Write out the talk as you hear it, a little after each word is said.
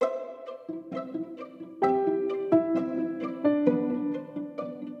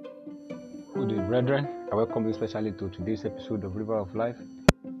Brethren, I welcome you especially to today's episode of River of Life.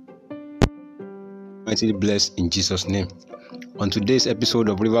 Mightily blessed in Jesus' name. On today's episode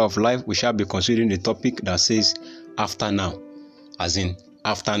of River of Life, we shall be considering the topic that says after now. As in,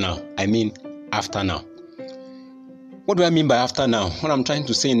 after now. I mean, after now. What do I mean by after now? What I'm trying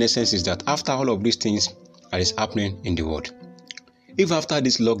to say in essence is that after all of these things that is happening in the world, if after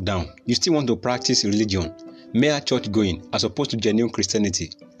this lockdown, you still want to practice religion, mere church going, as opposed to genuine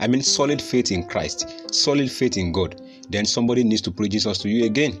Christianity, I mean solid faith in Christ, solid faith in God, then somebody needs to preach Jesus to you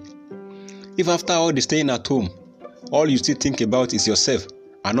again. If after all the staying at home, all you still think about is yourself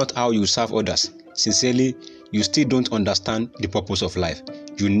and not how you serve others, sincerely, you still don't understand the purpose of life.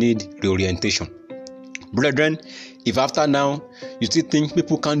 You need reorientation. Brethren, if after now you still think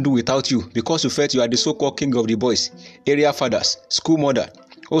people can't do without you because you felt you are the so-called king of the boys, area fathers, school mother,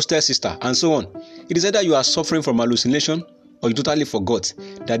 hostel sister, and so on, it is either you are suffering from hallucination or you totally forgot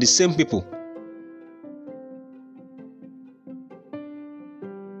that the same people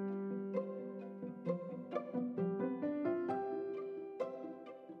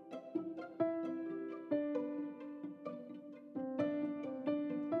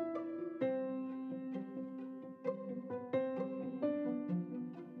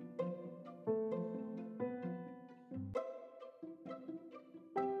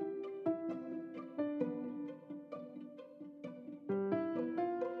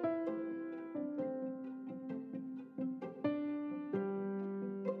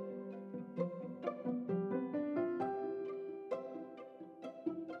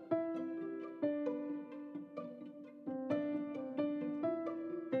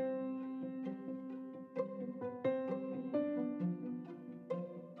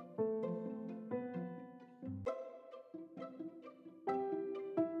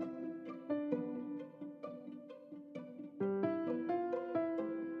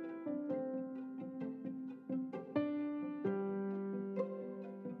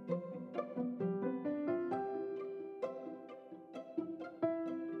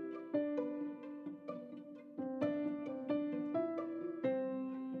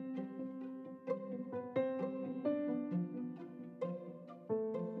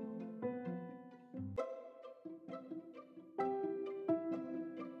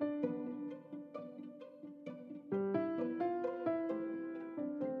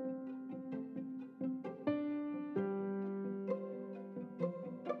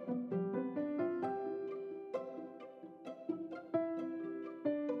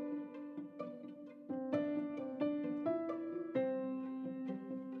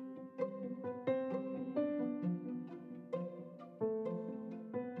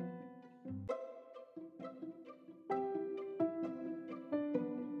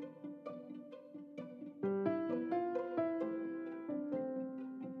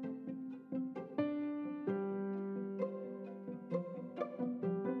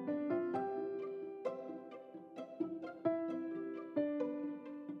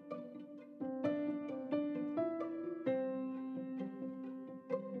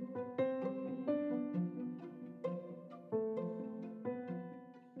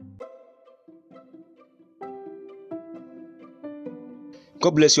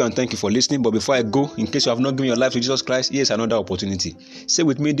God bless you and thank you for listening. But before I go, in case you have not given your life to Jesus Christ, here's another opportunity. Say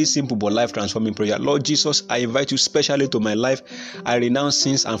with me this simple but life-transforming prayer. Lord Jesus, I invite you specially to my life. I renounce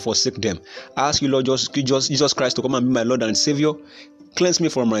sins and forsake them. I ask you, Lord Jesus Christ, to come and be my Lord and Savior. Cleanse me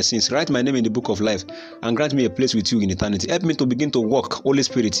from my sins. Write my name in the book of life and grant me a place with you in eternity. Help me to begin to walk, Holy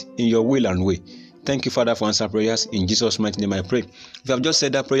Spirit, in your will and way. Thank you, Father, for answering prayers. In Jesus' mighty name I pray. If you have just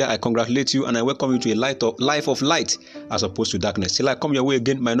said that prayer, I congratulate you and I welcome you to a life of light as opposed to darkness. Till I come your way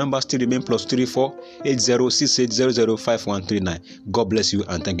again, my number still remain +34 80 6800 5139. God bless you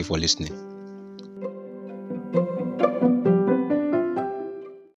and thank you for listening.